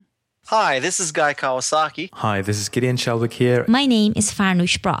Hi, this is Guy Kawasaki. Hi, this is Gideon Shelwick here. My name is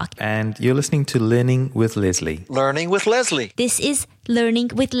Farnoosh Brock. And you're listening to Learning with Leslie. Learning with Leslie. This is Learning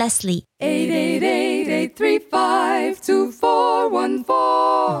with Leslie.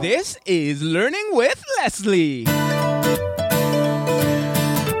 888-835-2414. This is Learning with Leslie.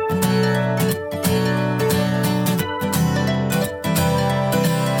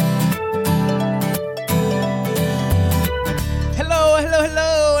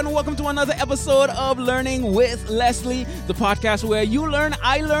 Hello, and welcome to another episode of Learning with Leslie, the podcast where you learn,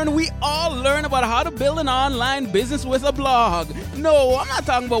 I learn, we all learn about how to build an online business with a blog. No, I'm not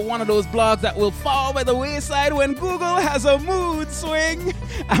talking about one of those blogs that will fall by the wayside when Google has a mood swing.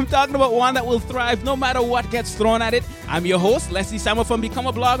 I'm talking about one that will thrive no matter what gets thrown at it. I'm your host, Leslie Samuel from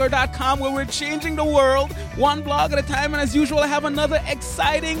BecomeAblogger.com, where we're changing the world one blog at a time. And as usual, I have another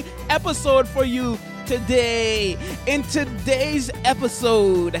exciting episode for you today. In today's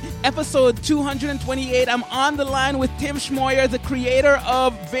episode 228, I'm on the line with Tim Schmoyer, the creator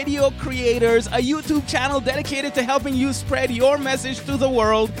of Video Creators, a YouTube channel dedicated to helping you spread your message to the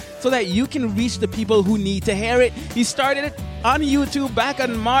world so that you can reach the people who need to hear it. He started it on YouTube back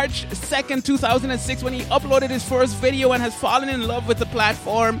on March 2nd, 2006 when he uploaded his first video and has fallen in love with the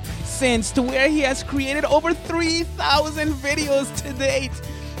platform since, to where he has created over 3,000 videos to date.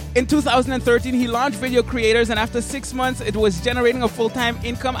 In 2013, he launched Video Creators, and after 6 months, it was generating a full-time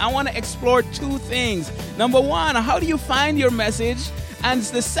income. I want to explore two things. Number one, how do you find your message? And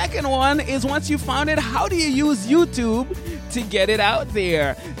the second one is, once you found it, how do you use YouTube to get it out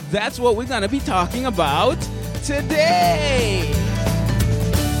there? That's what we're going to be talking about today.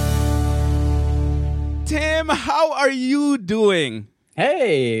 Tim, how are you doing?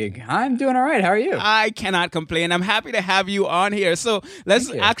 Hey, I'm doing all right. How are you? I cannot complain. I'm happy to have you on here. So let's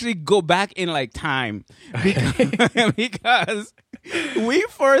actually go back in like time because we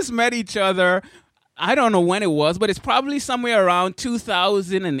first met each other. I don't know when it was, but it's probably somewhere around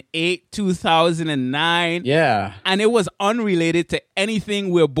 2008, 2009. Yeah. And it was unrelated to anything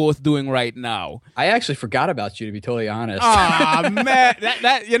we're both doing right now. I actually forgot about you, to be totally honest. Ah, man.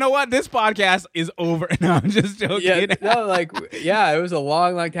 That you know what? This podcast is over. No, I'm just joking. It was a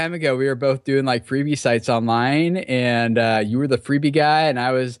long time ago. We were both doing like freebie sites online, and you were the freebie guy, and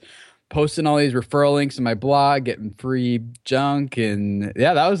I was posting all these referral links in my blog, getting free junk, and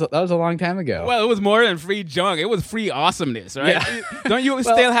yeah, that was a long time ago. Well, it was more than free junk; it was free awesomeness, right? Yeah. Don't you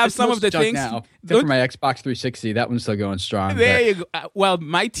still have some of the things now? Except for my Xbox 360, that one's still going strong. There you go. Well,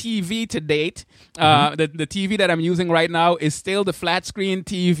 my TV to date, the TV that I'm using right now is still the flat screen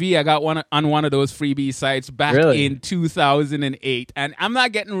TV. I got one on one of those freebie sites back in 2008, and I'm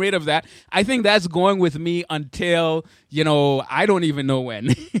not getting rid of that. I think that's going with me until I don't even know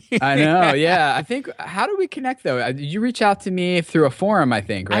when. I know, yeah. I think, how do we connect though? You reach out to me through a forum, I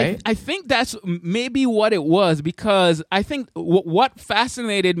think, right? I think that's maybe what it was, because I think what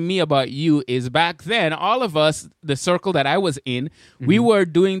fascinated me about you is back then, all of us, the circle that I was in, we were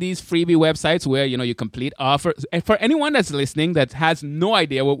doing these freebie websites where, you complete offers. And for anyone that's listening that has no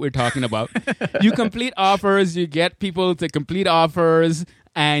idea what we're talking about, you complete offers, you get people to complete offers,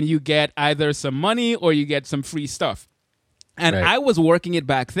 and you get either some money or you get some free stuff. And I was working it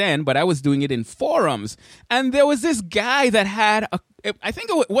back then, but I was doing it in forums. And there was this guy that had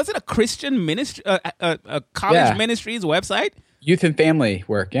was it a Christian ministry, a college ministries website? Youth and family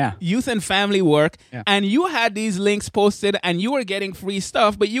work, yeah. Youth and family work. Yeah. And you had these links posted and you were getting free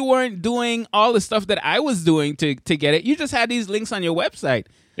stuff, but you weren't doing all the stuff that I was doing to get it. You just had these links on your website.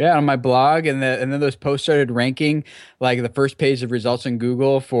 Yeah, on my blog, and then those posts started ranking like the first page of results in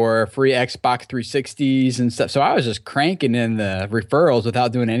Google for free Xbox 360s and stuff. So I was just cranking in the referrals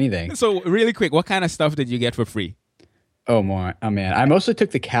without doing anything. So really quick, what kind of stuff did you get for free? Oh man, I mostly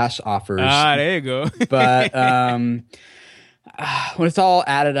took the cash offers. Ah, there you go. But when it's all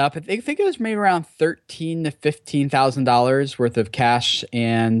added up, I think it was maybe around $13,000 to $15,000 worth of cash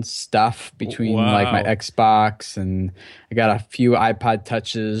and stuff between like my Xbox, and I got a few iPod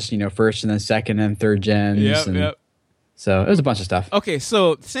touches, first and then second and third gens. Yep. So it was a bunch of stuff. Okay,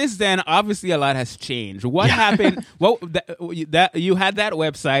 so since then, obviously a lot has changed. What happened? That you had that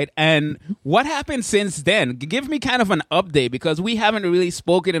website, and what happened since then? Give me kind of an update, because we haven't really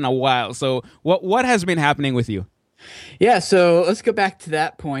spoken in a while. So what has been happening with you? Yeah, so let's go back to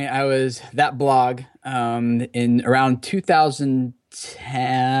that point. I was that blog in around 2010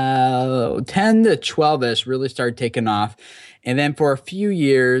 to 12-ish really started taking off. And then for a few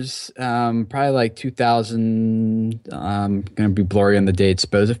years, probably like 2000, going to be blurry on the dates,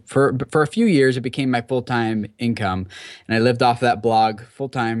 but for a few years, it became my full-time income. And I lived off that blog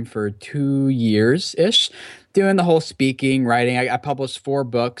full-time for 2 years-ish, doing the whole speaking, writing. I published 4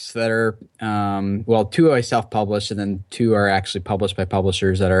 books that are, 2 I self-published, and then 2 are actually published by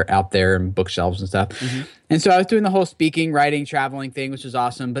publishers that are out there in bookshelves and stuff. Mm-hmm. And so I was doing the whole speaking, writing, traveling thing, which was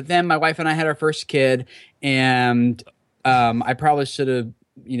awesome. But then my wife and I had our first kid, and I probably should have,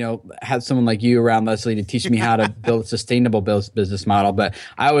 had someone like you around, Leslie, to teach me how to build a sustainable business model. But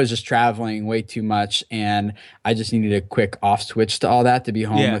I was just traveling way too much, and I just needed a quick off switch to all that to be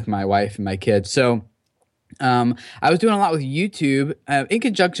home with my wife and my kids. So I was doing a lot with YouTube in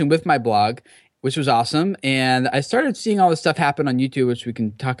conjunction with my blog, which was awesome. And I started seeing all this stuff happen on YouTube, which we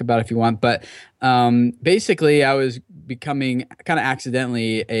can talk about if you want. But basically, I was becoming kind of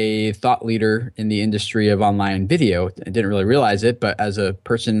accidentally a thought leader in the industry of online video. I didn't really realize it, but as a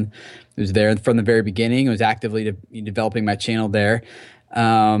person who was there from the very beginning, was actively developing my channel there,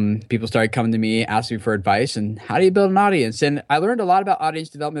 people started coming to me, asking me for advice and how do you build an audience? And I learned a lot about audience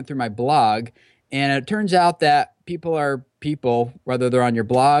development through my blog. And it turns out that people are people, whether they're on your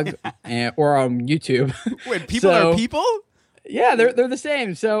blog or on YouTube. Wait, people are people? Yeah, they're the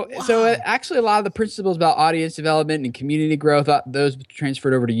same. So actually a lot of the principles about audience development and community growth, those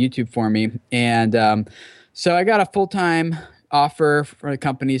transferred over to YouTube for me. And so I got a full-time offer for a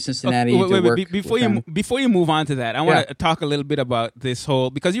company in Cincinnati to work before you move on to that, I want to talk a little bit about this whole,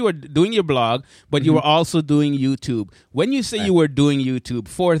 because you were doing your blog, but you were also doing YouTube. When you say you were doing YouTube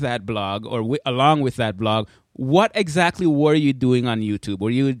for that blog or along with that blog, what exactly were you doing on YouTube? Were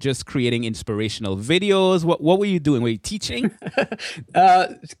you just creating inspirational videos? What were you doing? Were you teaching?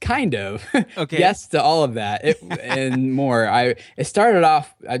 Kind of. Okay. Yes to all of that and more. It started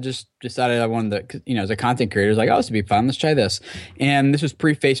off, I just decided I wanted to, as a content creator, I was like, oh, this would be fun. Let's try this. And this was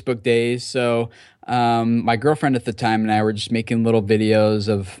pre-Facebook days. So my girlfriend at the time and I were just making little videos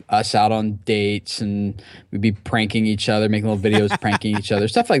of us out on dates, and we'd be pranking each other, making little videos pranking each other,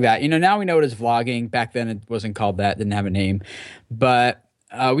 stuff like that. Now we know it as vlogging. Back then it wasn't called that, didn't have a name. But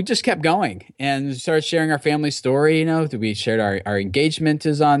we just kept going and started sharing our family story. We shared our engagement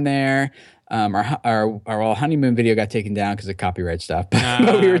is on there. Our honeymoon video got taken down because of copyright stuff,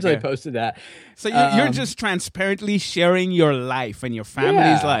 but we originally posted that. So you're just transparently sharing your life and your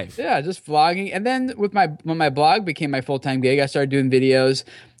family's life. Yeah, just vlogging. And then when my blog became my full-time gig, I started doing videos.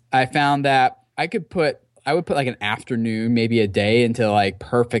 I found that I would put like an afternoon, maybe a day, into like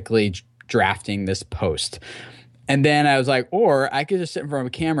perfectly drafting this post. And then I was like, or I could just sit in front of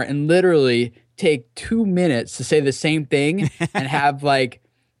a camera and literally take 2 minutes to say the same thing and have like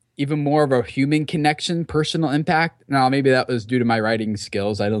even more of a human connection, personal impact. Now, maybe that was due to my writing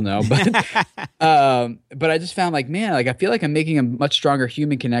skills. I don't know. But I just found like, man, like I feel like I'm making a much stronger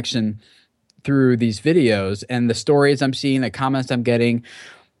human connection through these videos and the stories I'm seeing, the comments I'm getting,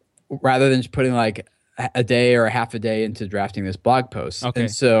 rather than just putting like a day or a half a day into drafting this blog post. Okay.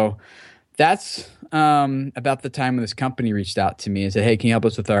 And so that's about the time when this company reached out to me and said, hey, can you help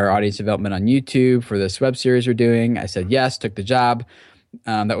us with our audience development on YouTube for this web series we're doing? I said yes, took the job.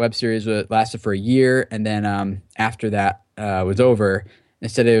 That web series lasted for a year, and then after that was over,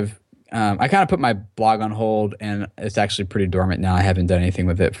 instead of I kind of put my blog on hold, and it's actually pretty dormant now. I haven't done anything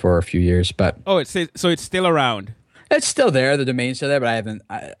with it for a few years, but so it's still around. It's still there. The domain's still there, but I haven't.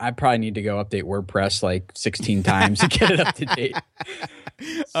 I probably need to go update WordPress like 16 times to get it up to date.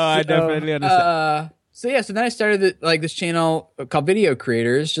 I definitely understand. So then I started this channel called Video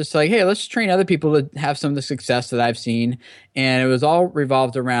Creators, just like, hey, let's train other people to have some of the success that I've seen. And it was all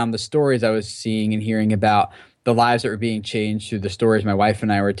revolved around the stories I was seeing and hearing about the lives that were being changed through the stories my wife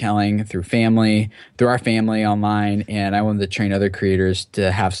and I were telling through our family online. And I wanted to train other creators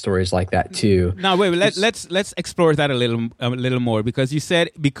to have stories like that too. Now, wait, let's explore that a little more, because you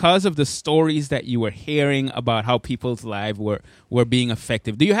said because of the stories that you were hearing about how people's lives were being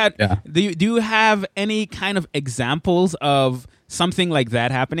effective. Do you have any kind of examples of something like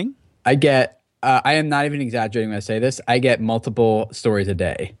that happening? I am not even exaggerating when I say this. I get multiple stories a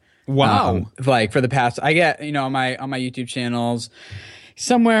day. Wow. Like for the past, I get, on my YouTube channels,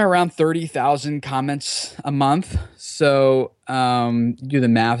 somewhere around 30,000 comments a month. So do the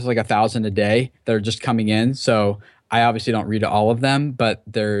math, it's like 1,000 a day that are just coming in. So I obviously don't read all of them, but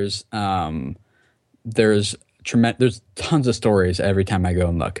there's tons of stories every time I go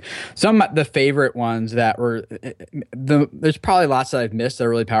and look. Some of the favorite ones that were there's probably lots that I've missed that are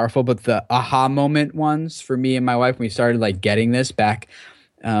really powerful, but the aha moment ones for me and my wife when we started like getting this back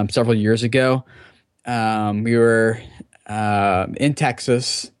several years ago. We were in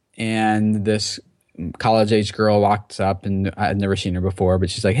Texas, and this college-age girl walks up, and I'd never seen her before, but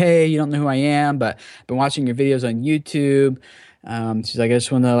she's like, "Hey, you don't know who I am, but I've been watching your videos on YouTube." She's like, "I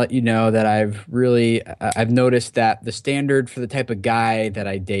just want to let you know that I've noticed that the standard for the type of guy that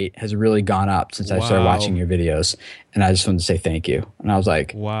I date has really gone up since I started watching your videos, and I just wanted to say thank you." And I was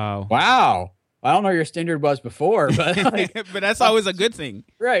like, wow. I don't know what your standard was before, but like, but that's always a good thing.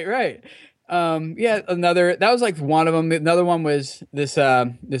 Right. That was like one of them. Another one was this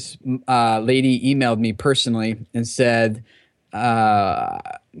lady emailed me personally and said,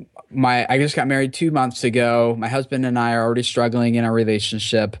 I just got married 2 months ago. My husband and I are already struggling in our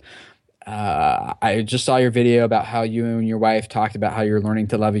relationship. I just saw your video about how you and your wife talked about how you're learning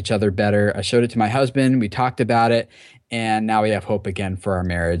to love each other better. I showed it to my husband. We talked about it, and now we have hope again for our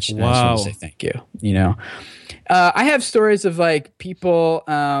marriage. And I just want to say thank you. You know, I have stories of like people,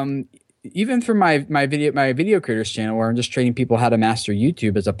 even from my video creators channel, where I'm just training people how to master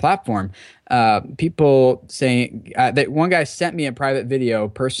YouTube as a platform. People saying that one guy sent me a private video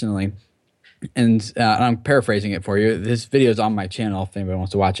personally, and I'm paraphrasing it for you. This video is on my channel if anybody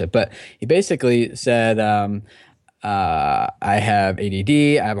wants to watch it. But he basically said, I have ADD.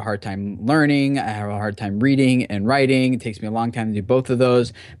 I have a hard time learning. I have a hard time reading and writing. It takes me a long time to do both of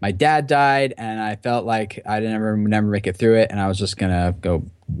those. My dad died, and I felt like I never make it through it, and I was just gonna go,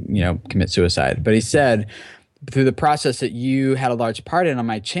 commit suicide. But he said, through the process that you had a large part in on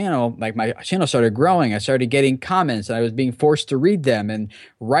my channel, like my channel started growing. I started getting comments, and I was being forced to read them and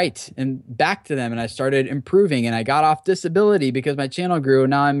write and back to them. And I started improving, and I got off disability because my channel grew.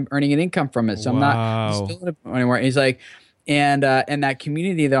 And now I'm earning an income from it. So I'm not disability anymore. And he's like, and that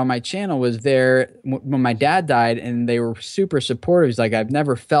community that on my channel was there when my dad died, and they were super supportive. He's like, I've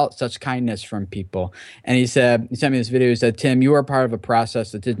never felt such kindness from people. And he sent me this video. He said, Tim, you were part of a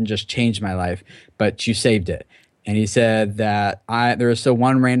process that didn't just change my life, but you saved it. And he said that there is still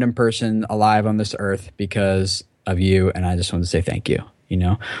one random person alive on this earth because of you, and I just want to say thank you.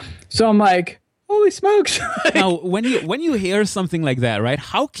 So I'm like, holy smokes! Now, when you hear something like that, right?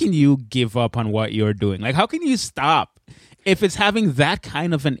 How can you give up on what you're doing? Like, how can you stop if it's having that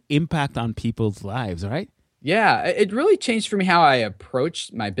kind of an impact on people's lives, right? Yeah, it really changed for me how I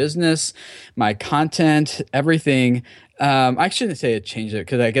approached my business, my content, everything. I shouldn't say it changed it,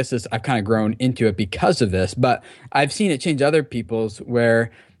 because I guess I've kind of grown into it because of this, but I've seen it change other people's,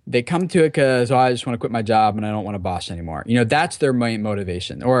 where they come to it because, I just want to quit my job and I don't want to boss anymore. That's their main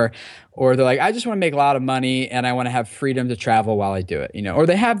motivation. Or they're like, I just want to make a lot of money and I want to have freedom to travel while I do it. Or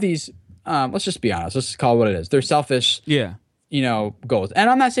they have these, let's just be honest, let's just call it what it is. They're selfish. Yeah. Goals. And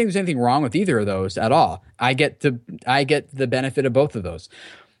I'm not saying there's anything wrong with either of those at all. I get the benefit of both of those.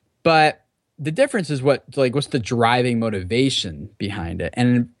 But the difference is what's the driving motivation behind it.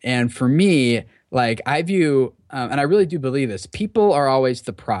 And for me, like, I view, and I really do believe this, people are always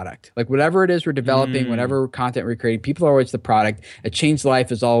the product. Like, whatever it is we're developing, whatever content we're creating, people are always the product. A changed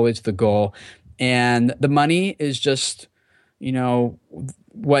life is always the goal. And the money is just,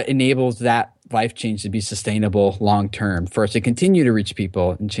 what enables that life change to be sustainable long term, for us to continue to reach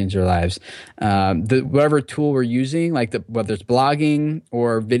people and change their lives. Whatever tool we're using, like whether it's blogging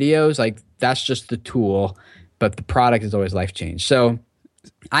or videos, like that's just the tool, but the product is always life change. So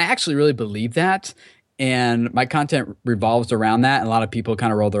I actually really believe that, and my content revolves around that. And a lot of people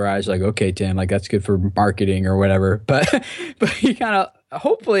kind of roll their eyes like, okay, Tim, like that's good for marketing or whatever. But you kind of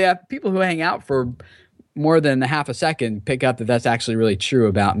hopefully have people who hang out for more than a half a second pick up that that's actually really true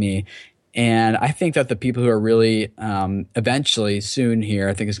about me. And I think that the people who are really eventually soon here,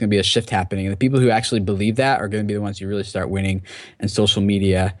 I think it's going to be a shift happening. And the people who actually believe that are going to be the ones who really start winning in social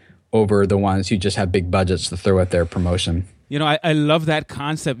media over the ones who just have big budgets to throw at their promotion. I love that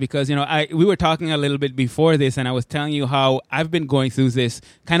concept because, we were talking a little bit before this, and I was telling you how I've been going through this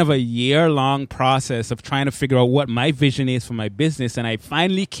kind of a year-long process of trying to figure out what my vision is for my business. And I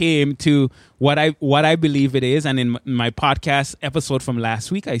finally came to what I believe it is. And in my podcast episode from last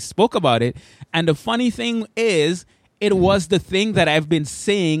week, I spoke about it. And the funny thing is, it was the thing that I've been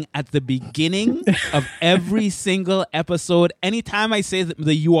saying at the beginning of every single episode. Anytime I say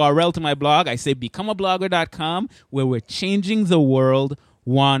the URL to my blog, I say becomeablogger.com, where we're changing the world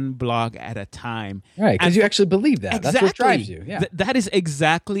one blog at a time. Right, because you actually believe that. Exactly. That's what drives you. Yeah. That is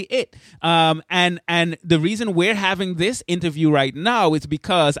exactly it. And the reason we're having this interview right now is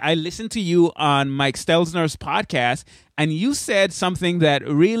because I listened to you on Mike Stelzner's podcast, and you said something that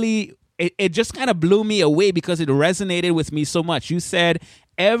really... It just kind of blew me away because it resonated with me so much. You said,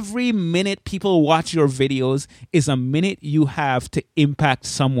 every minute people watch your videos is a minute you have to impact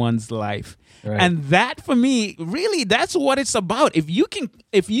someone's life. Right. And that, for me, really, that's what it's about. If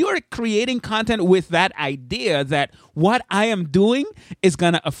you are creating content with that idea that what I am doing is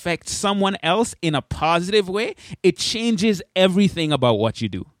going to affect someone else in a positive way, it changes everything about what you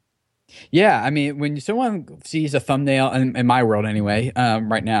do. Yeah, I mean, when someone sees a thumbnail, in my world anyway,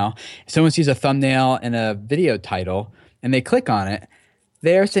 right now, someone sees a thumbnail and a video title and they click on it,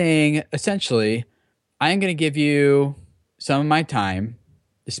 they're saying, essentially, I am going to give you some of my time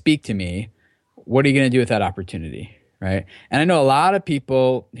to speak to me. What are you going to do with that opportunity, right? And I know a lot of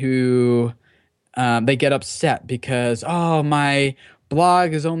people who they get upset because, oh, my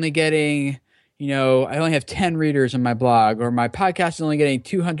blog is only getting, I only have 10 readers on my blog, or my podcast is only getting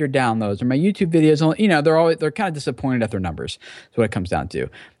 200 downloads, or my YouTube videos only, they're kind of disappointed at their numbers. That's what it comes down to.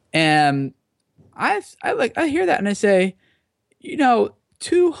 And I hear that and I say,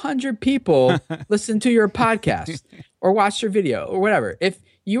 200 people listen to your podcast or watch your video or whatever. If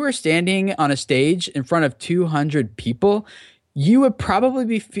you were standing on a stage in front of 200 people, you would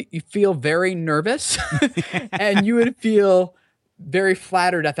probably feel very nervous and you would feel very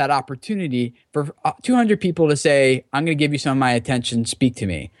flattered at that opportunity for 200 people to say, I'm going to give you some of my attention, speak to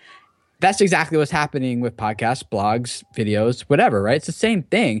me. That's exactly what's happening with podcasts, blogs, videos, whatever, right? It's the same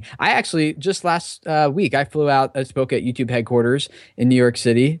thing. I actually, just last week, I flew out, I spoke at YouTube headquarters in New York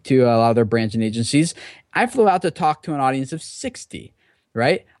City to a lot of their brands and agencies. I flew out to talk to an audience of 60,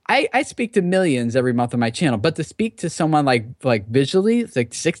 right? I speak to millions every month on my channel, but to speak to someone like visually, it's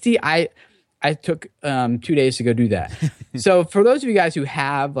like 60, I took 2 days to go do that. So for those of you guys who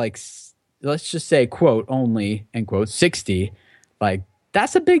have let's just say quote only, end quote, 60,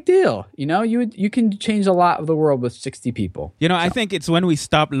 that's a big deal. You can change a lot of the world with 60 people. I think it's when we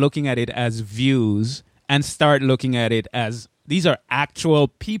stop looking at it as views and start looking at it as these are actual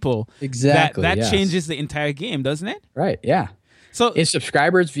people. Exactly. That yes. changes the entire game, doesn't it? Right. Yeah. So it's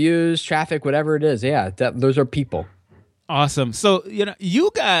subscribers, views, traffic, whatever it is. Yeah. Those are people. Awesome. So,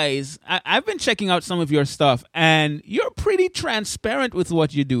 you guys, I've been checking out some of your stuff, and you're pretty transparent with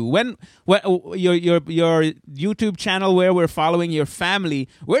what you do. When your YouTube channel where we're following your family,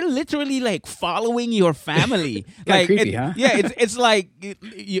 we're literally following your family. Creepy, huh? Yeah, it's like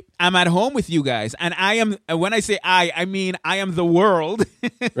I'm at home with you guys, and I am. When I say I mean I am the world.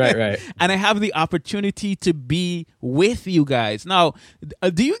 Right. And I have the opportunity to be with you guys. Now,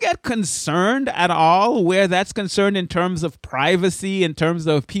 do you get concerned at all where that's concerned in terms of privacy, in terms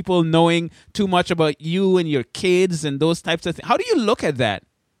of people knowing too much about you and your kids and those types of things? How do you look at that?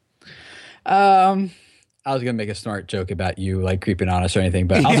 I was going to make a smart joke about you creeping on us or anything,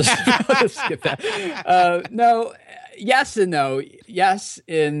 but I'll just skip that. No, yes and no. Yes,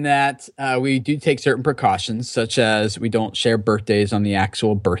 in that we do take certain precautions, such as we don't share birthdays on the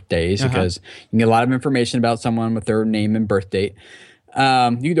actual birthdays because you can get a lot of information about someone with their name and birth date. You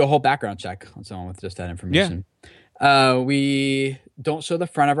can do a whole background check on someone with just that information. Yeah. We don't show the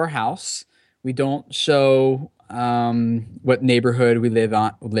front of our house. We don't show what neighborhood we live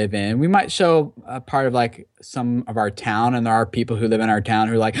in. We might show a part of some of our town, and there are people who live in our town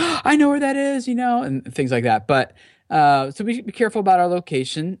who are like, oh, I know where that is, and things like that. But so be careful about our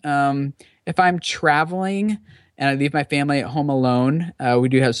location. If I'm traveling and I leave my family at home alone, we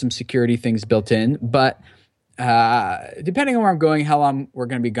do have some security things built in. But depending on where I'm going, how long we're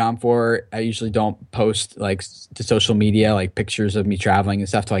going to be gone for, I usually don't post to social media pictures of me traveling and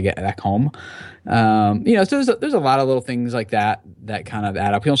stuff till I get back home. So there's a lot of little things like that kind of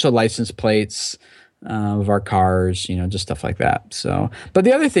add up. We don't show license plates of our cars, just stuff like that. So, but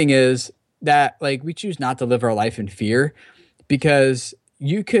the other thing is that we choose not to live our life in fear, because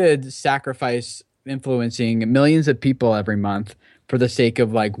you could sacrifice influencing millions of people every month for the sake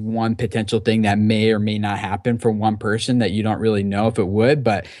of one potential thing that may or may not happen for one person that you don't really know if it would,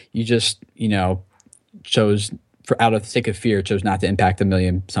 but you just, chose out of the sake of fear, chose not to impact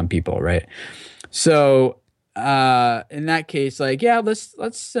some people. Right. So, in that case, let's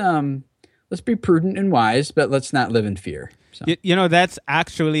be prudent and wise, but let's not live in fear. So. That's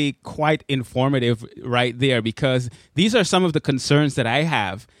actually quite informative right there, because these are some of the concerns that I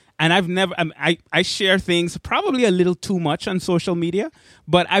have. And I share things probably a little too much on social media,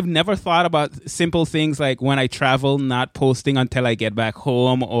 but I've never thought about simple things like when I travel, not posting until I get back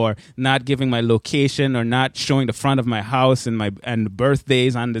home, or not giving my location, or not showing the front of my house and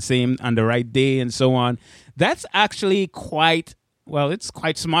birthdays on the right day, and so on. That's actually quite well, it's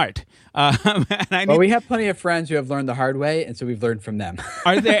quite smart. Well, we have plenty of friends who have learned the hard way, and so we've learned from them.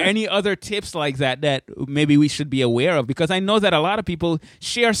 Are there any other tips like that maybe we should be aware of? Because I know that a lot of people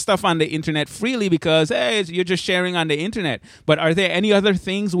share stuff on the internet freely because, hey, you're just sharing on the internet. But are there any other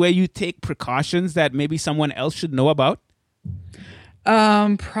things where you take precautions that maybe someone else should know about?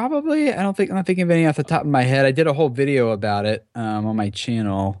 Probably. I'm not thinking of any off the top of my head. I did a whole video about it on my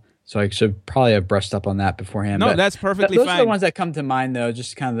channel, so I should probably have brushed up on that beforehand. No, that's perfectly fine. Those are the ones that come to mind, though,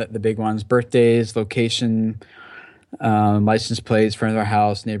 just kind of the big ones: birthdays, location, license plates, front of our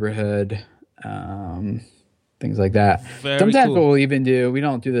house, neighborhood, things like that. Sometimes cool. what we'll even do, we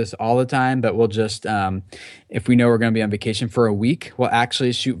don't do this all the time, but we'll just, if we know we're going to be on vacation for a week, we'll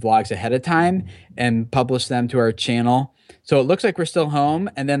actually shoot vlogs ahead of time and publish them to our channel. So it looks like we're still home,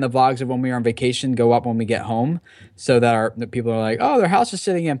 and then the vlogs of when we are on vacation go up when we get home, so that the people are like, "Oh, their house is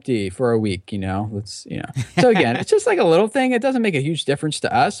sitting empty for a week." So again, it's just like a little thing. It doesn't make a huge difference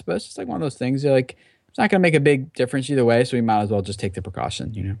to us, but it's just like one of those things. You're like, it's not going to make a big difference either way, so we might as well just take the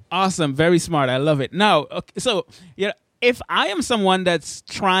precaution. Awesome, very smart. I love it. Now, okay, so if I am someone that's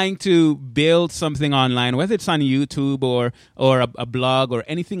trying to build something online, whether it's on YouTube or a blog or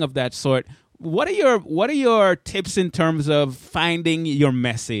anything of that sort, what are your tips in terms of finding your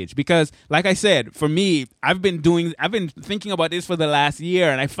message? Because, like I said, for me, I've been thinking about this for the last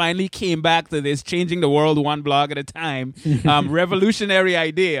year, and I finally came back to this changing the world one blog at a time, revolutionary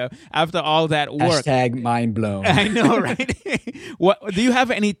idea after all that work. # mind blown. I know, right? What do you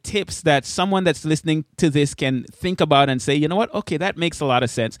have any tips that someone that's listening to this can think about and say, you know what? Okay, that makes a lot of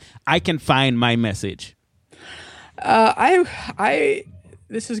sense. I can find my message.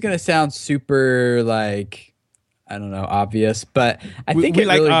 This is going to sound super, obvious, but I think we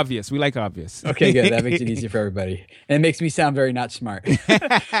like obvious. We like obvious. Okay, good. That makes it easy for everybody. And it makes me sound very not smart.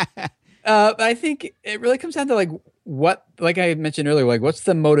 But I think it really comes down to what I mentioned earlier, what's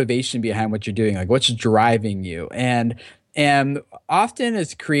the motivation behind what you're doing? What's driving you? And often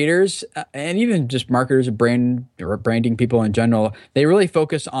as creators and even just marketers or branding people in general, they really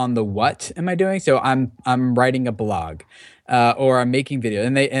focus on the what am I doing? So I'm writing a blog. Or I'm making videos,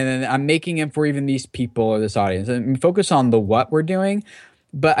 and I'm making them for even these people or this audience, and focus on the what we're doing.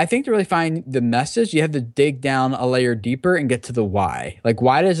 But I think to really find the message, you have to dig down a layer deeper and get to the why.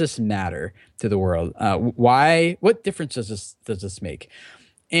 Why does this matter to the world? Why? What difference does this make?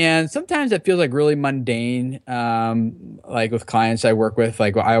 And sometimes it feels really mundane. With clients I work with,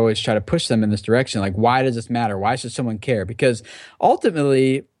 I always try to push them in this direction. Why does this matter? Why should someone care? Because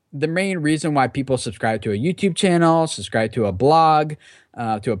ultimately, the main reason why people subscribe to a YouTube channel, subscribe to a blog,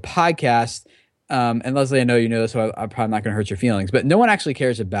 to a podcast, and Leslie, I know you know this, so I'm probably not going to hurt your feelings, but no one actually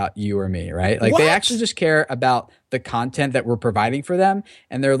cares about you or me, right? They actually just care about the content that we're providing for them,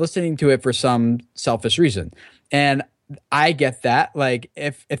 and they're listening to it for some selfish reason. And I get that.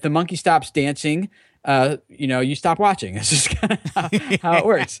 If the monkey stops dancing, you stop watching. It's just kind of how it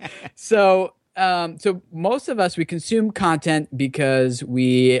works. So most of us, we consume content because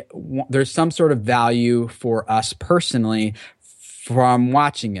there's some sort of value for us personally from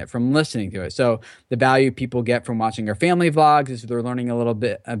watching it, from listening to it. So the value people get from watching our family vlogs is they're learning a little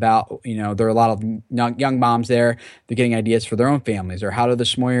bit about, there are a lot of young moms there. They're getting ideas for their own families, or how do the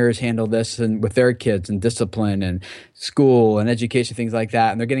Schmoyers handle this and with their kids and discipline and school and education, things like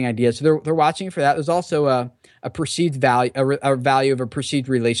that. And they're getting ideas. So they're watching it for that. There's also a perceived value, a value of a perceived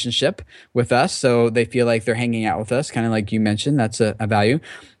relationship with us. So they feel like they're hanging out with us, kind of like you mentioned. That's a value.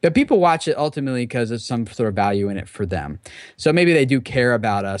 But people watch it ultimately because there's some sort of value in it for them. So maybe they do care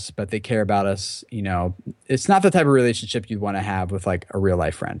about us, but they care about us, it's not the type of relationship you'd want to have with a real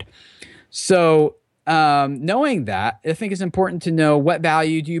life friend. So knowing that, I think it's important to know, what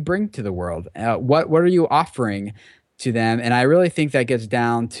value do you bring to the world? What are you offering to them? And I really think that gets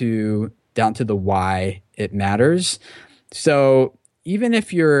down to the why it matters. So even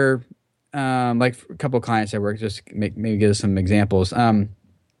if you're a couple of clients I work, just maybe give us some examples.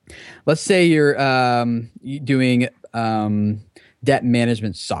 Let's say you're doing debt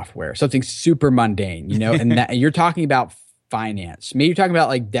management software, something super mundane, and that you're talking about finance. Maybe you're talking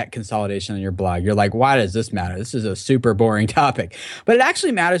about debt consolidation on your blog. You're like, why does this matter? This is a super boring topic. But it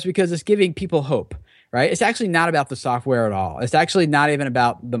actually matters because it's giving people hope. Right? It's actually not about the software at all. It's actually not even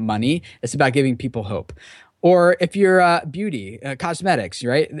about the money. It's about giving people hope. Or if you're beauty, cosmetics,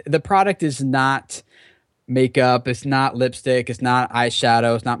 right? The product is not makeup. It's not lipstick. It's not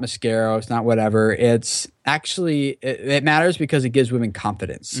eyeshadow. It's not mascara. It's not whatever. It's actually, it matters because it gives women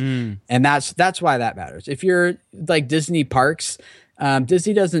confidence. And that's why that matters. If you're like Disney parks,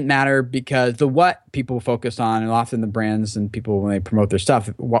 Disney doesn't matter because the what people focus on, and often the brands and people when they promote their stuff,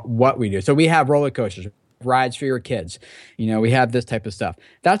 what we do. So we have roller coasters, rides for your kids. We have this type of stuff.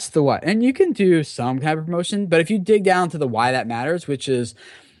 That's the what. And you can do some kind of promotion, but if you dig down to the why that matters, which is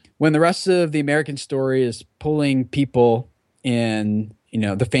when the rest of the American story is pulling people in,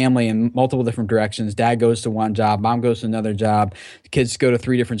 the family in multiple different directions. Dad goes to one job, mom goes to another job, the kids go to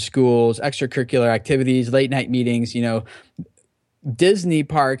 3 different schools, extracurricular activities, late night meetings. Disney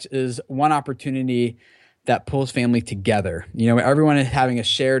parks is one opportunity that pulls family together. Everyone is having a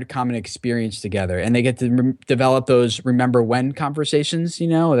shared common experience together, and they get to develop those remember when conversations,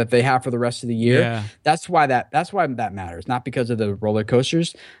 that they have for the rest of the year. Yeah. That's why that matters, not because of the roller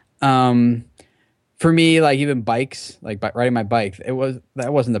coasters. For me, like even bikes, like riding my bike,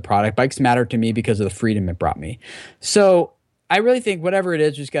 that wasn't the product. Bikes mattered to me because of the freedom it brought me. So I really think whatever it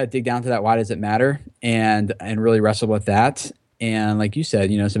is, you just got to dig down to that. Why does it matter? And really wrestle with that. And like you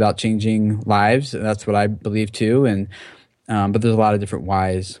said, it's about changing lives. That's what I believe too. And but there's a lot of different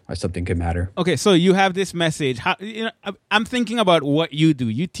whys why something could matter. Okay, so you have this message. I'm thinking about what you do.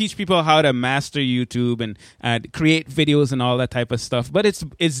 You teach people how to master YouTube and create videos and all that type of stuff. But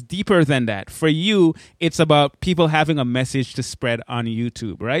it's deeper than that. For you, it's about people having a message to spread on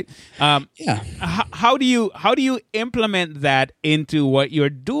YouTube, right? Yeah. How do you implement that into what you're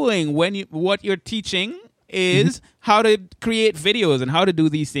doing when what you're teaching is how to create videos and how to do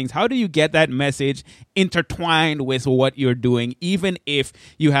these things? How do you get that message intertwined with what you're doing, even if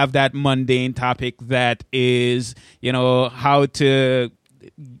you have that mundane topic that is, how to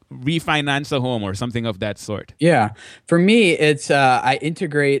refinance a home or something of that sort? Yeah. For me, it's I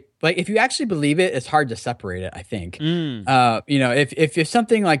integrate, like if you actually believe it, it's hard to separate it, I think. If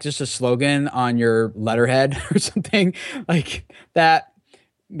something like just a slogan on your letterhead or something like that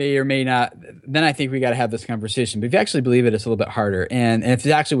may or may not, then I think we got to have this conversation. But if you actually believe it, it's a little bit harder. And if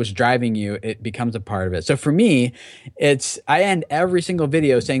it actually was driving you, it becomes a part of it. So for me, I end every single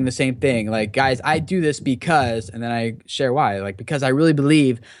video saying the same thing. Like, guys, I do this because, and then I share why. Like, because I really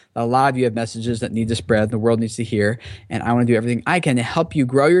believe that a lot of you have messages that need to spread, the world needs to hear. And I want to do everything I can to help you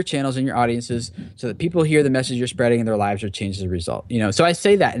grow your channels and your audiences so that people hear the message you're spreading and their lives are changed as a result. So I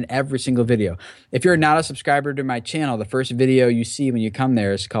say that in every single video. If you're not a subscriber to my channel, the first video you see when you come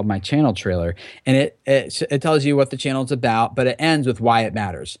there is called my channel trailer. And it tells you what the channel is about, but it ends with why it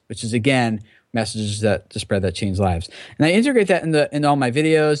matters, which is, again, messages to spread that change lives. And I integrate that in all my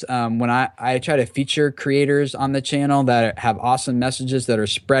videos. When I try to feature creators on the channel that have awesome messages that are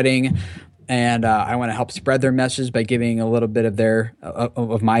spreading, and I want to help spread their message by giving a little bit of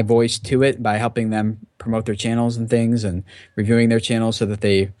my voice to it, by helping them promote their channels and things and reviewing their channels so that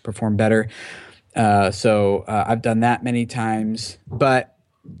they perform better. So I've done that many times. But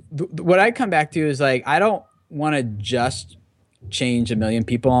what I come back to is, like, I don't want to just change 1 million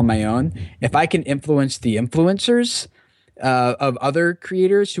people on my own. If I can influence the influencers of other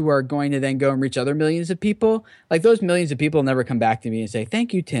creators who are going to then go and reach other millions of people, like, those millions of people never come back to me and say,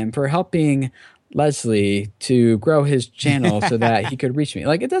 thank you, Tim, for helping Leslie to grow his channel so that he could reach me.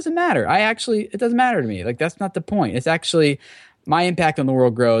 Like, it doesn't matter. It doesn't matter to me. Like, that's not the point. It's actually my impact on the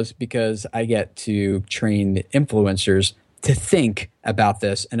world grows because I get to train the influencers to think about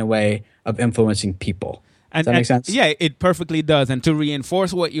this in a way of influencing people. Does that make sense? Yeah, it perfectly does. And to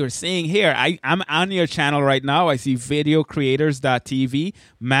reinforce what you're saying here, I'm on your channel right now. I see videocreators.tv,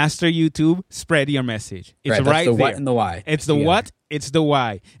 master YouTube, spread your message. It's right there. The what and the why. It's the what, it's the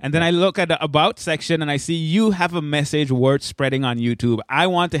why. And then I look at the about section and I see you have a message worth spreading on YouTube. I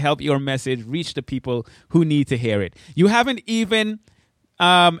want to help your message reach the people who need to hear it. You haven't even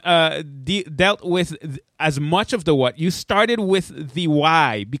dealt with as much of the what. You started with the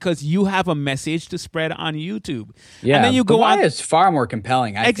why because you have a message to spread on YouTube. Yeah, and then you go why on. is far more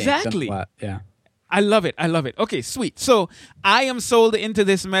compelling, I think. Exactly. Yeah. I love it. Okay, sweet. So I am sold into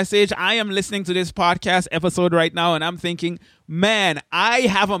this message. I am listening to this podcast episode right now, and I'm thinking, man, I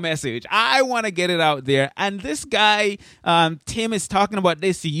have a message. I want to get it out there. And this guy, Tim, is talking about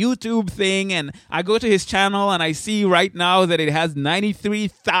this YouTube thing, and I go to his channel, and I see right now that it has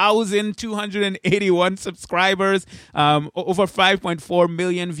 93,281 subscribers, over 5.4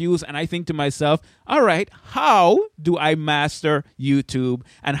 million views, and I think to myself, all right, how do I master YouTube,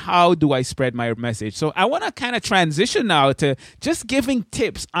 and how do I spread my message? So I want to kind of transition now to just giving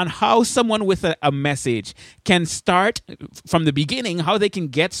tips on how someone with a message can start from the beginning, how they can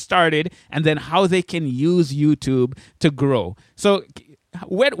get started, and then how they can use YouTube to grow. So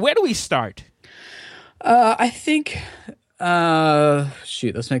where do we start? I think,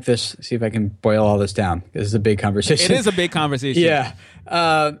 let's make this, see if I can boil all this down. This is a big conversation. It is a big conversation. Yeah.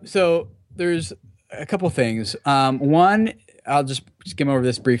 So there's a couple things. One, I'll just skim over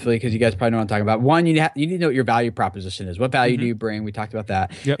this briefly because you guys probably know what I'm talking about. One, you need to know what your value proposition is. What value do you bring? We talked about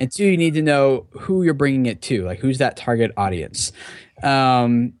that. Yep. And two, you need to know who you're bringing it to, like who's that target audience.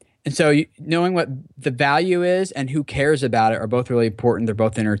 And so knowing what the value is and who cares about it are both really important. They're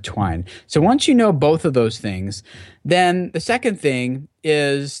both intertwined. So once you know both of those things, then the second thing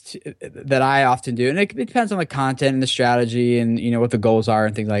is that I often do, and it depends on the content and the strategy and what the goals are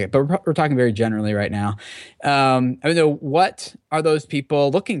and things like that. But we're talking very generally right now. What are those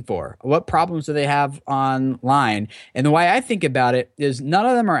people looking for? What problems do they have online? And the way I think about it is none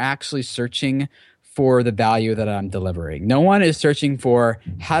of them are actually searching for the value that I'm delivering. No one is searching for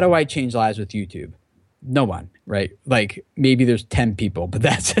how do I change lives with YouTube? No one, right? Like maybe there's 10 people, but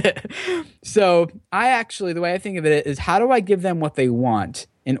that's it. So the way I think of it is how do I give them what they want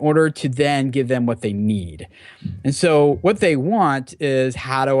in order to then give them what they need? And so what they want is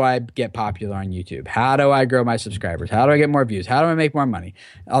how do I get popular on YouTube? How do I grow my subscribers? How do I get more views? How do I make more money?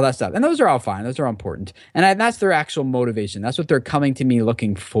 All that stuff. And those are all fine. Those are all important. And that's their actual motivation. That's what they're coming to me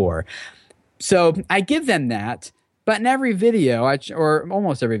looking for. So I give them that, but in every video, or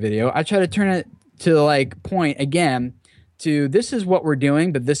almost every video, I try to turn it to like point again to this is what we're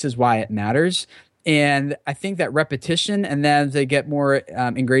doing, but this is why it matters. And I think that repetition, and then as they get more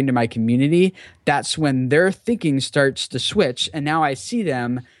ingrained in my community, that's when their thinking starts to switch. And now I see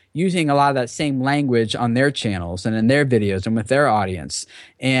them using a lot of that same language on their channels and in their videos and with their audience.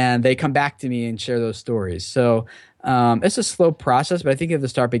 And they come back to me and share those stories. So it's a slow process, but I think you have to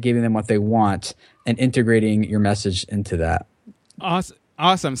start by giving them what they want and integrating your message into that.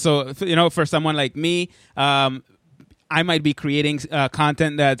 Awesome. So, for someone like me, I might be creating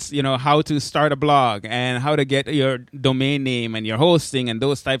content that's, how to start a blog and how to get your domain name and your hosting and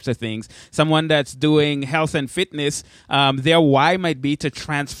those types of things. Someone that's doing health and fitness, their why might be to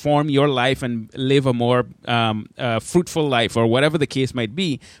transform your life and live a more fruitful life or whatever the case might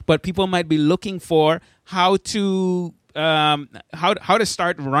be. But people might be looking for how to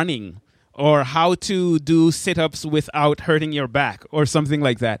start running, or how to do sit-ups without hurting your back or something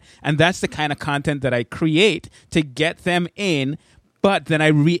like that. And that's the kind of content that I create to get them in, but then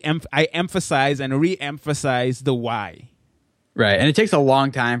I emphasize and re-emphasize the why. Right. And it takes a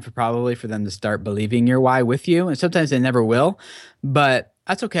long time for them to start believing your why with you. And sometimes they never will, but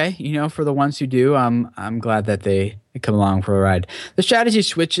that's okay. For the ones who do, I'm glad that they come along for a ride. The strategy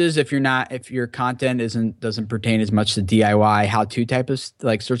switches if your content doesn't pertain as much to DIY how-to type of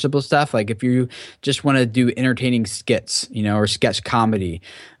like searchable stuff. Like if you just want to do entertaining skits, or sketch comedy,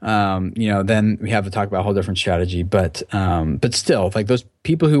 then we have to talk about a whole different strategy. But still, like those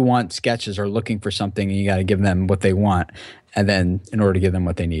people who want sketches are looking for something, and you got to give them what they want, and then in order to give them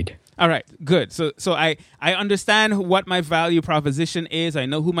what they need. All right, good. So I understand what my value proposition is. I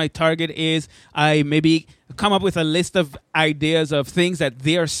know who my target is. I maybe come up with a list of ideas of things that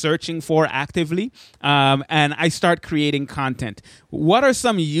they are searching for actively, and I start creating content. What are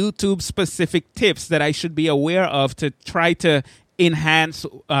some YouTube-specific tips that I should be aware of to try to enhance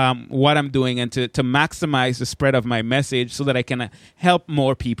what I'm doing and to maximize the spread of my message so that I can help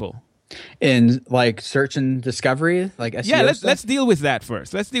more people? In like search and discovery, like SEO? Yeah, let's deal with that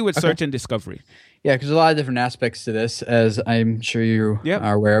first. Let's deal with search and discovery. Yeah, because there's a lot of different aspects to this, as I'm sure you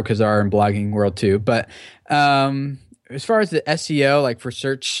are aware of, because they are in blogging world too. But as far as the SEO, like for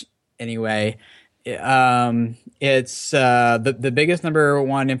search anyway, it's the biggest number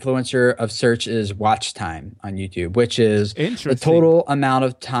one influencer of search is watch time on YouTube, which is the total amount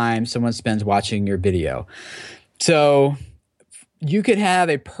of time someone spends watching your video. So you could have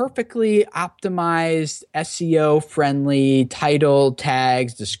a perfectly optimized SEO-friendly title,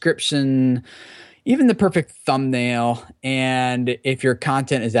 tags, description, even the perfect thumbnail. And if your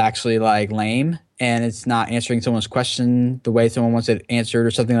content is actually like lame and it's not answering someone's question the way someone wants it answered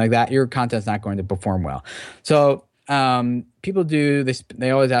or something like that, your content's not going to perform well. So people do this.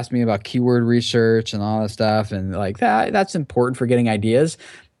 They always ask me about keyword research and all that stuff. And like that's important for getting ideas.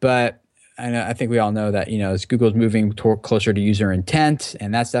 But I think we all know that, as Google's moving closer to user intent,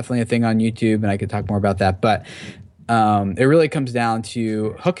 and that's definitely a thing on YouTube, and I could talk more about that. But it really comes down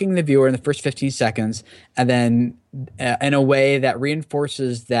to hooking the viewer in the first 15 seconds, and then in a way that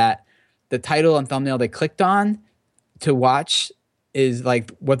reinforces that the title and thumbnail they clicked on to watch is like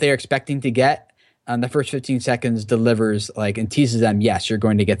what they're expecting to get. The first 15 seconds delivers and teases them, yes, you're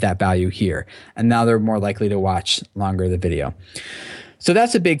going to get that value here. And now they're more likely to watch longer the video. So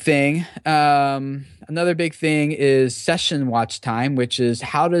that's a big thing. Another big thing is session watch time, which is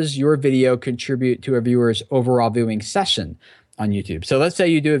how does your video contribute to a viewer's overall viewing session on YouTube? So let's say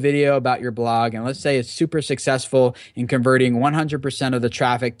you do a video about your blog, and let's say it's super successful in converting 100% of the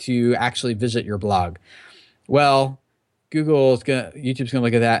traffic to actually visit your blog. Well, YouTube's gonna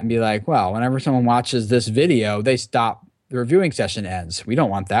look at that and be like, well, whenever someone watches this video, they stop. The reviewing session ends. We don't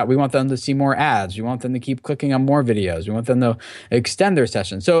want that. We want them to see more ads. We want them to keep clicking on more videos. We want them to extend their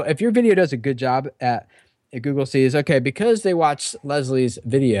session. So if your video does a good job at Google sees, okay, because they watched Leslie's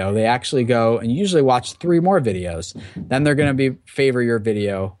video, they actually go and usually watch 3 more videos. Then they're going to favor your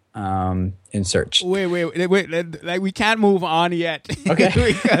video in search. Wait. Like, we can't move on yet. Okay.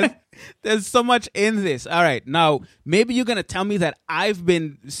 Because there's so much in this. All right. Now, maybe you're going to tell me that I've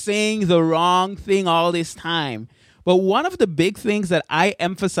been saying the wrong thing all this time. But one of the big things that I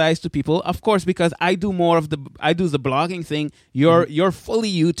emphasize to people, of course, because I do the blogging thing. You're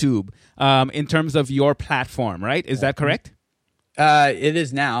fully YouTube in terms of your platform, right? Is that correct? It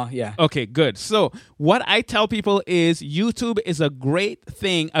is now, yeah. Okay, good. So what I tell people is YouTube is a great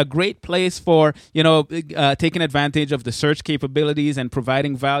thing, a great place for, taking advantage of the search capabilities and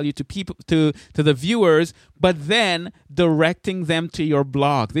providing value to people, to the viewers, but then directing them to your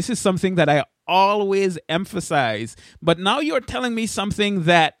blog. This is something that I always emphasize. But now you're telling me something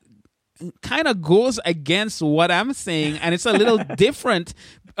that kind of goes against what I'm saying, and it's a little different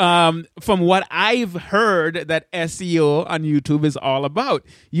from what I've heard that SEO on YouTube is all about.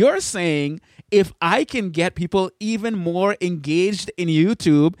 You're saying if I can get people even more engaged in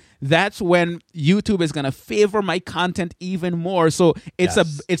YouTube, that's when YouTube is going to favor my content even more. So it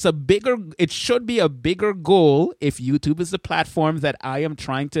should be a bigger goal if YouTube is the platform that I am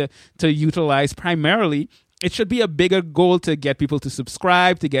trying to utilize primarily. It should be a bigger goal to get people to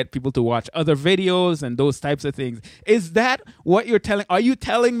subscribe, to get people to watch other videos and those types of things. Is that what you're telling? Are you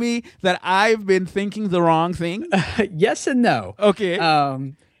telling me that I've been thinking the wrong thing? Yes and no. Okay.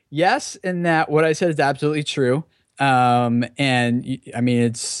 Yes, in that what I said is absolutely true. And I mean,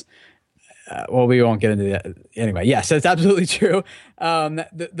 it's, we won't get into that. Anyway, yes, it's absolutely true.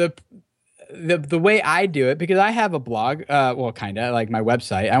 The way I do it, because I have a blog, kind of like my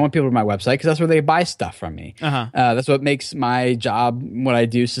website. I want people to my website because that's where they buy stuff from me. That's what makes my job, what I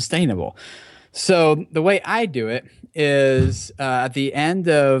do, sustainable. So the way I do it is at the end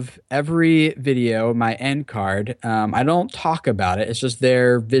of every video, my end card, I don't talk about it. It's just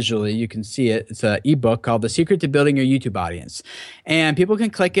there visually. You can see it. It's an ebook called The Secret to Building Your YouTube Audience. And people can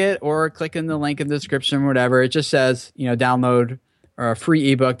click it or click in the link in the description or whatever. It just says, download, or a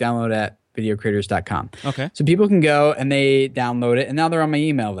free ebook, download at videocreators.com. Okay. So people can go and they download it, and now they're on my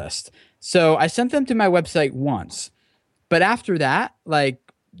email list. So I sent them to my website once, but after that,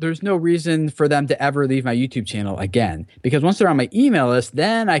 there's no reason for them to ever leave my YouTube channel again, because once they're on my email list,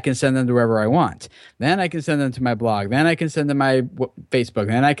 then I can send them to wherever I want. Then I can send them to my blog. Then I can send them my Facebook.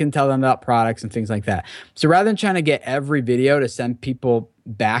 Then I can tell them about products and things like that. So rather than trying to get every video to send people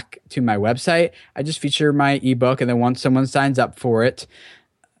back to my website, I just feature my ebook, and then once someone signs up for it,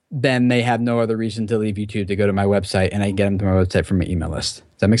 then they have no other reason to leave YouTube to go to my website, and I get them to my website from my email list.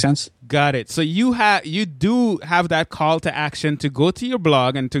 Does that make sense? Got it. So you do have that call to action to go to your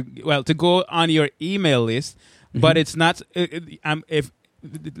blog and to go on your email list, but it's not.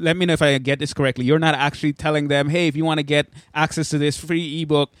 Let me know if I get this correctly. You're not actually telling them, hey, if you want to get access to this free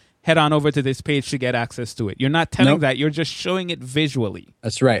ebook, head on over to this page to get access to it. You're not telling that. You're just showing it visually.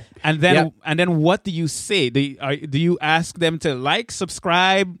 That's right. And then what do you say? Do you ask them to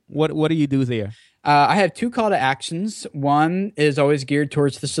subscribe? What do you do there? I have 2 call to actions. One is always geared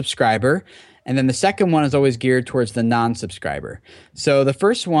towards the subscriber, and then the second one is always geared towards the non-subscriber. So the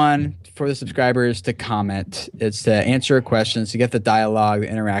first one for the subscriber is to comment. It's to answer questions, to get the dialogue, the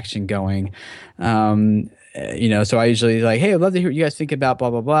interaction going. So I usually hey, I'd love to hear what you guys think about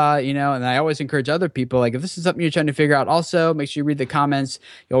blah, blah, blah, and I always encourage other people, if this is something you're trying to figure out also, make sure you read the comments.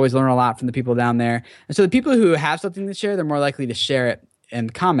 You always learn a lot from the people down there. And so the people who have something to share, they're more likely to share it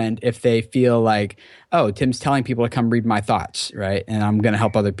and comment if they feel like, oh, Tim's telling people to come read my thoughts, right? And I'm going to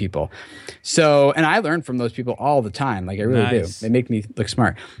help other people. So, and I learn from those people all the time. I really do. They make me look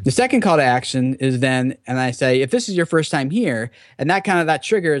smart. The second call to action is then, and I say, if this is your first time here, and that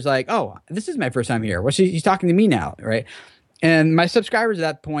trigger is oh, this is my first time here. Well, he's talking to me now, right? And my subscribers at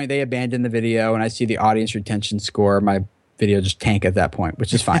that point, they abandon the video, and I see the audience retention score. My video just tank at that point,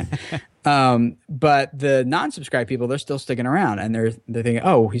 which is fine. But the non-subscribed people, they're still sticking around, and they're thinking,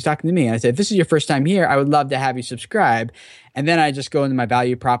 oh, he's talking to me. And I say, if this is your first time here, I would love to have you subscribe. And then I just go into my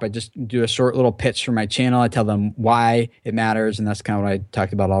value prop. I just do a short little pitch for my channel. I tell them why it matters, and that's kind of what I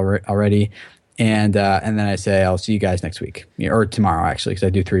talked about already. And then I say, I'll see you guys next week, or tomorrow, actually, because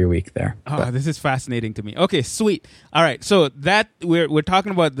I do 3 a week there. Oh, this is fascinating to me. Okay, sweet. All right, so that we're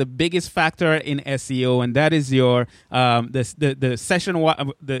talking about the biggest factor in SEO, and that is your the session,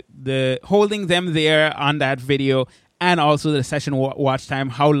 the holding them there on that video, and also the session watch time.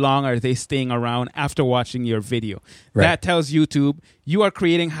 How long are they staying around after watching your video? Right. That tells YouTube you are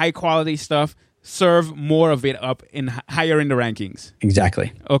creating high quality stuff. Serve more of it up higher in the rankings.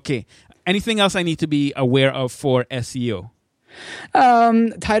 Exactly. Okay. Anything else I need to be aware of for SEO?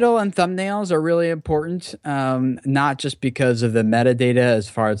 Title and thumbnails are really important, not just because of the metadata as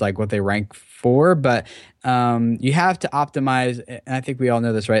far as like what they rank for, but you have to optimize, and I think we all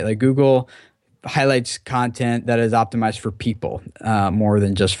know this, right? Like Google highlights content that is optimized for people more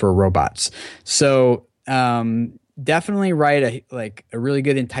than just for robots. So definitely write a really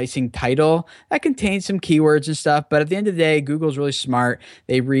good enticing title that contains some keywords and stuff. But at the end of the day, Google's really smart.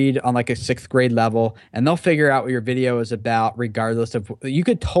 They read on like a 6th grade level, and they'll figure out what your video is about regardless of. You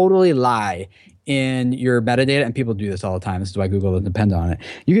could totally lie in your metadata, and people do this all the time. This is why Google doesn't depend on it.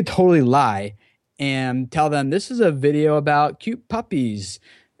 You could totally lie and tell them this is a video about cute puppies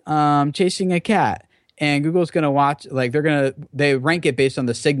chasing a cat. And Google's going to watch, like they rank it based on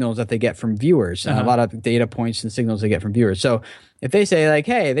the signals that they get from viewers, a lot of data points and signals they get from viewers. So if they say like,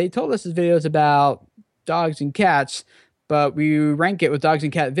 hey, they told us this video is about dogs and cats, but we rank it with dogs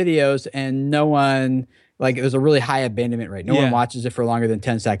and cat videos and no one, like there's a really high abandonment rate. No one watches it for longer than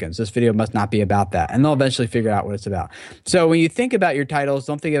 10 seconds. This video must not be about that. And they'll eventually figure out what it's about. So when you think about your titles,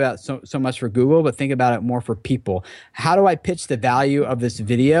 don't think about so much for Google, but think about it more for people. How do I pitch the value of this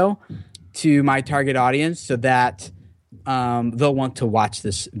video to my target audience so that they'll want to watch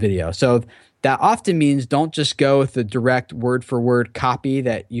this video? So that often means don't just go with the direct word-for-word copy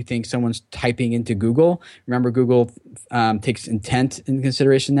that you think someone's typing into Google. Remember, Google takes intent into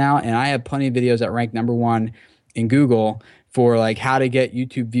consideration now, and I have plenty of videos that rank #1 in Google for like how to get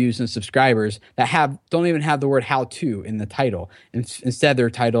YouTube views and subscribers that don't even have the word "how-to" in the title. Instead, they're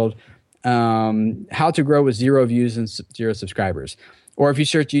titled "How to Grow with 0 Views and 0 Subscribers." Or if you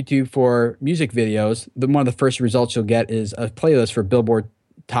search YouTube for music videos, one of the first results you'll get is a playlist for Billboard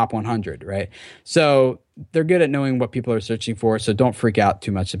Top 100, right? So they're good at knowing what people are searching for. So don't freak out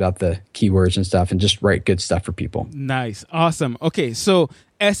too much about the keywords and stuff and just write good stuff for people. Nice. Awesome. Okay. So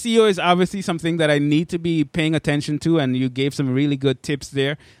SEO is obviously something that I need to be paying attention to, and you gave some really good tips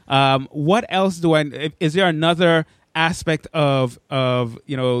there. What else is there another aspect of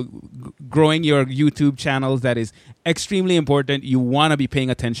growing your YouTube channels that is extremely important? You want to be paying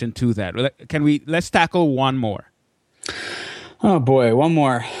attention to that. Let's tackle one more. Oh boy, one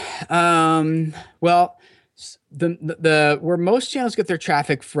more. Well, the where most channels get their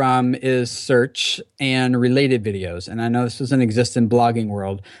traffic from is search and related videos. And I know this doesn't exist in blogging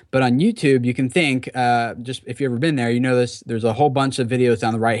world, but on YouTube you can think, just if you've ever been there, you know there's a whole bunch of videos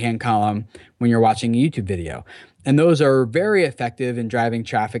down the right-hand column when you're watching a YouTube video. And those are very effective in driving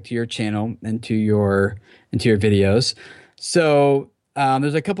traffic to your channel and to your videos. So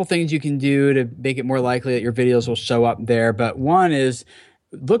there's a couple things you can do to make it more likely that your videos will show up there. But one is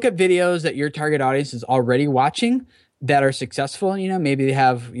look at videos that your target audience is already watching that are successful. Maybe they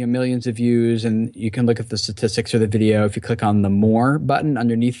have millions of views, and you can look at the statistics of the video. If you click on the More button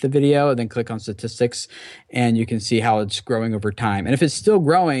underneath the video, then click on Statistics, and you can see how it's growing over time. And if it's still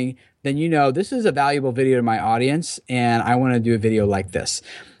growing, then this is a valuable video to my audience, and I want to do a video like this.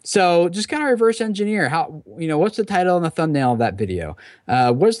 So just kind of reverse engineer what's the title and the thumbnail of that video?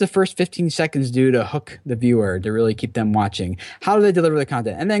 What does the first 15 seconds do to hook the viewer, to really keep them watching? How do they deliver the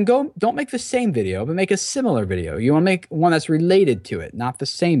content? And then don't make the same video, but make a similar video. You want to make one that's related to it, not the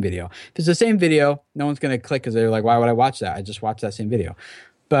same video. If it's the same video, no one's going to click because they're like, why would I watch that? I just watched that same video.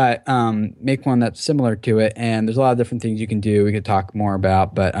 But make one that's similar to it, and there's a lot of different things you can do. We could talk more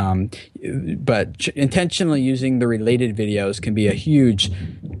about, but intentionally using the related videos can be a huge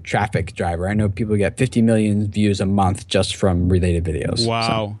traffic driver. I know people get 50 million views a month just from related videos.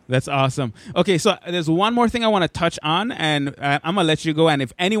 Wow, that's awesome. Okay, so there's one more thing I want to touch on, and I'm gonna let you go. And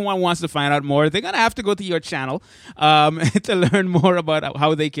if anyone wants to find out more, they're gonna have to go to your channel to learn more about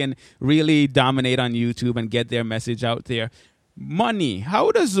how they can really dominate on YouTube and get their message out there. Money. How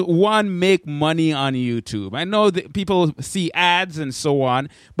does one make money on YouTube? I know that people see ads and so on,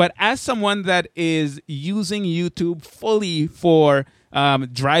 but as someone that is using YouTube fully for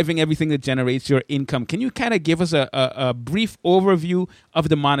driving everything that generates your income, can you kind of give us a brief overview of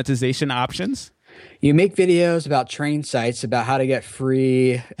the monetization options? You make videos about train sites, about how to get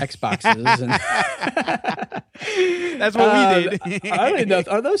free Xboxes. And that's what we did. I don't know.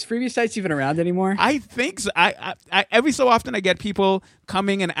 Are those freebie sites even around anymore? I think so. I every so often I get people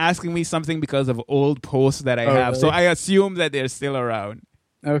coming and asking me something because of old posts that I have. Really? So I assume that they're still around.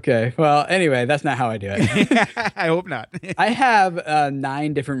 Okay. Well, anyway, that's not how I do it. I hope not. I have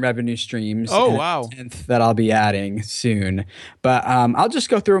 9 different revenue streams. Oh, wow. That I'll be adding soon. But I'll just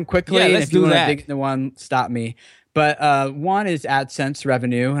go through them quickly. Yeah, and let's if you do want that. to dig into one, stop me. But one is AdSense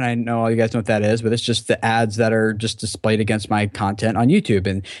revenue, and I know all you guys know what that is, but it's just the ads that are just displayed against my content on YouTube.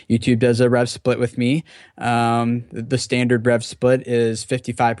 And YouTube does a rev split with me. The standard rev split is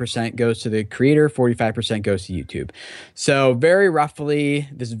 55% goes to the creator, 45% goes to YouTube. So very roughly,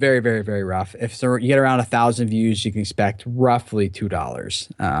 this is very, very, very rough. If you get around 1,000 views, you can expect roughly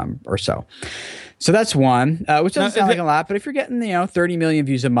 $2 or so. So that's one, which doesn't sound like a lot, but if you're getting 30 million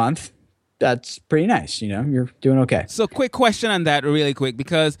views a month, that's pretty nice. You're doing okay. So quick question on that really quick,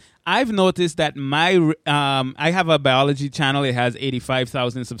 because I've noticed that I have a biology channel. It has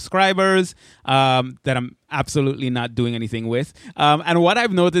 85,000 subscribers that I'm absolutely not doing anything with. And what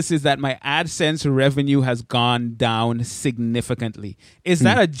I've noticed is that my AdSense revenue has gone down significantly. Is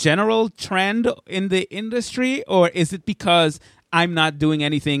that a general trend in the industry, or is it because I'm not doing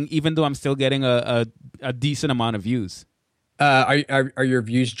anything even though I'm still getting a decent amount of views? Are your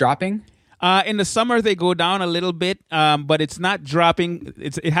views dropping? In the summer, they go down a little bit, but it's not dropping.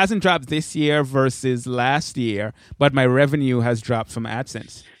 It hasn't dropped this year versus last year, but my revenue has dropped from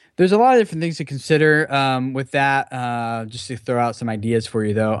AdSense. There's a lot of different things to consider with that. Just to throw out some ideas for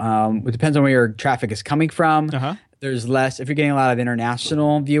you, though. It depends on where your traffic is coming from. There's less, if you're getting a lot of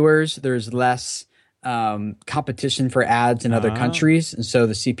international viewers, there's less competition for ads in other countries. And so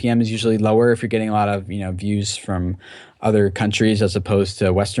the CPM is usually lower if you're getting a lot of views from other countries as opposed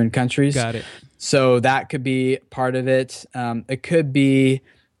to Western countries. Got it. So that could be part of it. It could be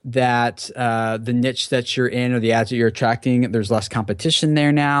that the niche that you're in or the ads that you're attracting, there's less competition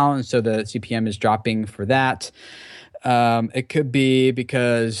there now. And so the CPM is dropping for that. It could be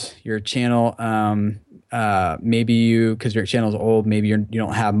because your channel, because your channel is old, maybe you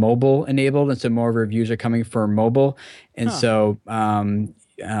don't have mobile enabled. And so more of your views are coming from mobile. And so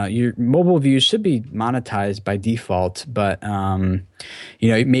your mobile views should be monetized by default, but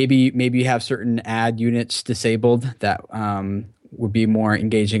maybe you have certain ad units disabled that would be more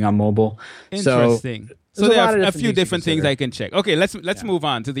engaging on mobile. Interesting. So there are a few different things I can check. Okay, let's move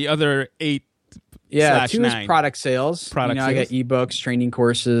on to the other 8. Yeah, 2 is product sales. I got ebooks, training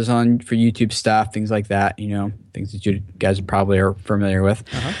courses for YouTube stuff, things like that. Things that you guys probably are familiar with.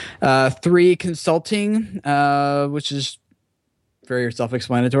 3, consulting, which is very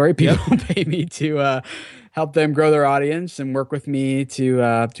self-explanatory. People pay me to help them grow their audience and work with me to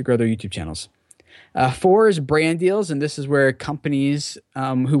grow their YouTube channels. 4 is brand deals, and this is where companies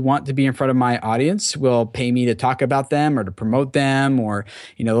who want to be in front of my audience will pay me to talk about them or to promote them, or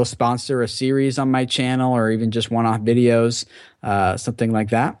they'll sponsor a series on my channel or even just one-off videos, something like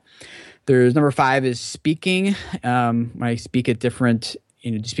that. There's number 5 is speaking. When I speak at different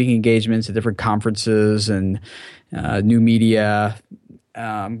speaking engagements at different conferences and new media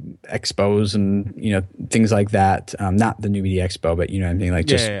expos and things like that. Not the New Media Expo, but anything like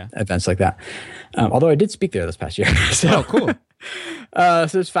events like that. Although I did speak there this past year. So cool. So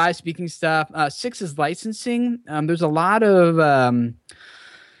there's 5 speaking stuff. 6 is licensing. There's a lot of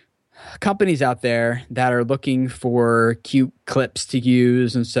companies out there that are looking for cute clips to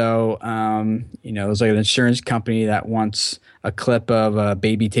use, and so there's like an insurance company that wants a clip of a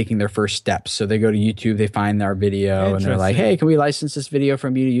baby taking their first steps. So they go to YouTube, they find our video, and they're like, "Hey, can we license this video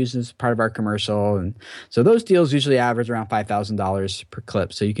from you to use as part of our commercial?" And so those deals usually average around $5,000 per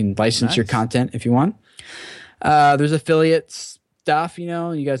clip. So you can license your content if you want. There's affiliates stuff, you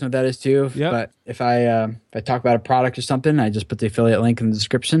guys know what that is too. Yep. But if I talk about a product or something, I just put the affiliate link in the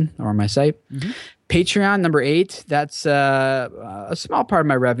description or on my site. Patreon, number 8, that's a small part of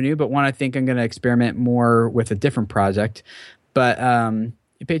my revenue, but one I think I'm going to experiment more with a different project. But are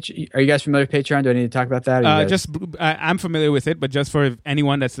you guys familiar with Patreon? Do I need to talk about that? I'm familiar with it, but just for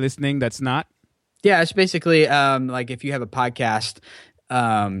anyone that's listening that's not. Yeah, it's basically like if you have a podcast,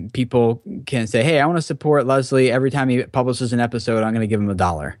 people can say, "Hey, I want to support Leslie. Every time he publishes an episode, I'm going to give him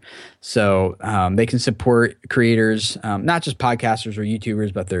 $1." So they can support creators, not just podcasters or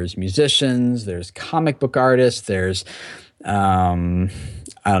YouTubers, but there's musicians, there's comic book artists, there's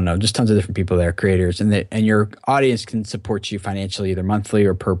I don't know, just tons of different people there, creators, and your audience can support you financially, either monthly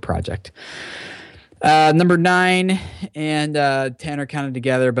or per project. Number 9 and 10 are kind of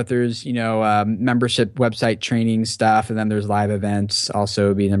together, but there's membership website training stuff, and then there's live events. Also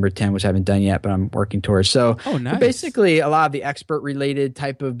would be number 10, which I haven't done yet, but I'm working towards. So nice. Basically a lot of the expert related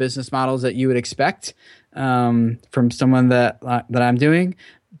type of business models that you would expect from someone that I'm doing.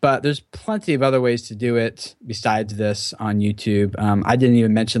 But there's plenty of other ways to do it besides this on YouTube. I didn't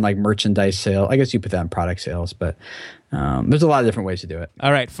even mention like merchandise sale. I guess you put that in product sales, but there's a lot of different ways to do it.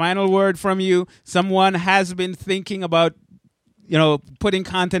 All right. Final word from you. Someone has been thinking about putting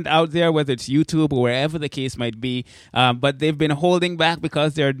content out there, whether it's YouTube or wherever the case might be. But they've been holding back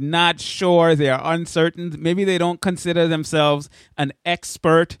because they're not sure, they are uncertain. Maybe they don't consider themselves an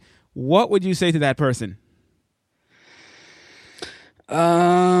expert. What would you say to that person?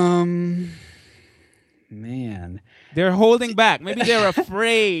 Man, they're holding back. Maybe they're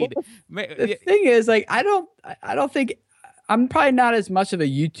afraid. The thing is, like, I don't think I'm probably not as much of a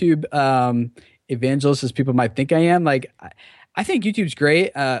YouTube evangelist as people might think I am. Like, I think YouTube's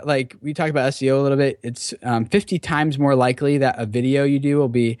great. Like we talked about SEO a little bit. It's 50 times more likely that a video you do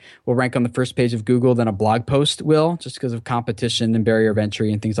will rank on the first page of Google than a blog post will, just because of competition and barrier of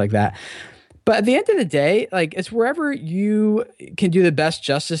entry and things like that. But at the end of the day, like, it's wherever you can do the best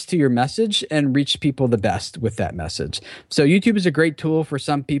justice to your message and reach people the best with that message. So YouTube is a great tool for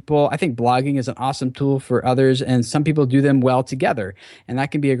some people. I think blogging is an awesome tool for others, and some people do them well together, and that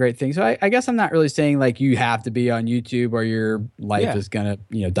can be a great thing. So I guess I'm not really saying like you have to be on YouTube or your life is gonna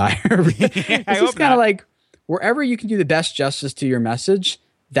die. It's just kind of like wherever you can do the best justice to your message,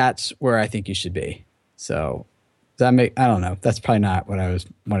 that's where I think you should be. So. I don't know. That's probably not what I was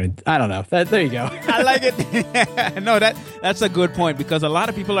wanting. I don't know. There you go. I like it. No, that's a good point, because a lot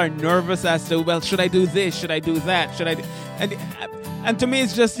of people are nervous as to, well, should I do this? Should I do that? Should I do? And to me,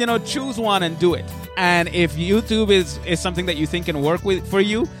 it's just, choose one and do it. And if YouTube is something that you think can work for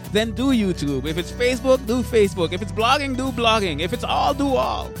you, then do YouTube. If it's Facebook, do Facebook. If it's blogging, do blogging. If it's all, do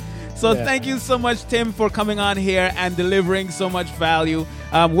all. So Thank you so much, Tim, for coming on here and delivering so much value.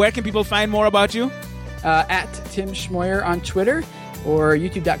 Where can people find more about you? At Tim Schmoyer on Twitter, or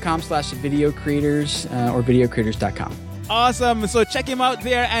youtube.com/video creators, or videocreators.com. Awesome. So check him out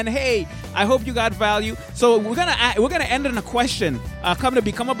there. And hey, I hope you got value. So we're gonna end on a question. Come to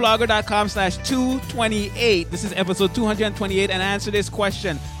becomeablogger.com/228. This is episode 228, and answer this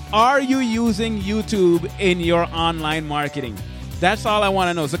question: are you using YouTube in your online marketing? That's all I want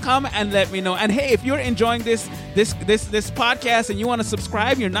to know. So come and let me know. And hey, if you're enjoying this podcast and you want to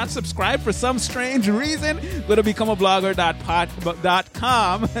subscribe, you're not subscribed for some strange reason, go to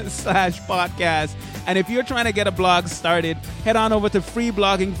becomeablogger.com/podcast. And if you're trying to get a blog started, head on over to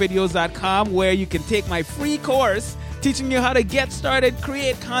freebloggingvideos.com, where you can take my free course teaching you how to get started,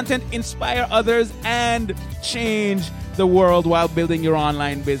 create content, inspire others, and change the world while building your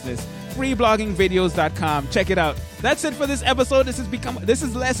online business. freebloggingvideos.com. Check it out. That's it for this episode. This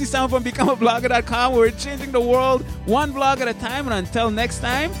is Leslie Sound from becomeablogger.com. We're changing the world one blog at a time. And until next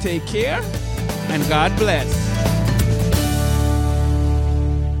time, take care and God bless.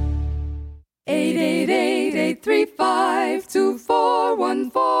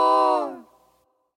 888-835-2414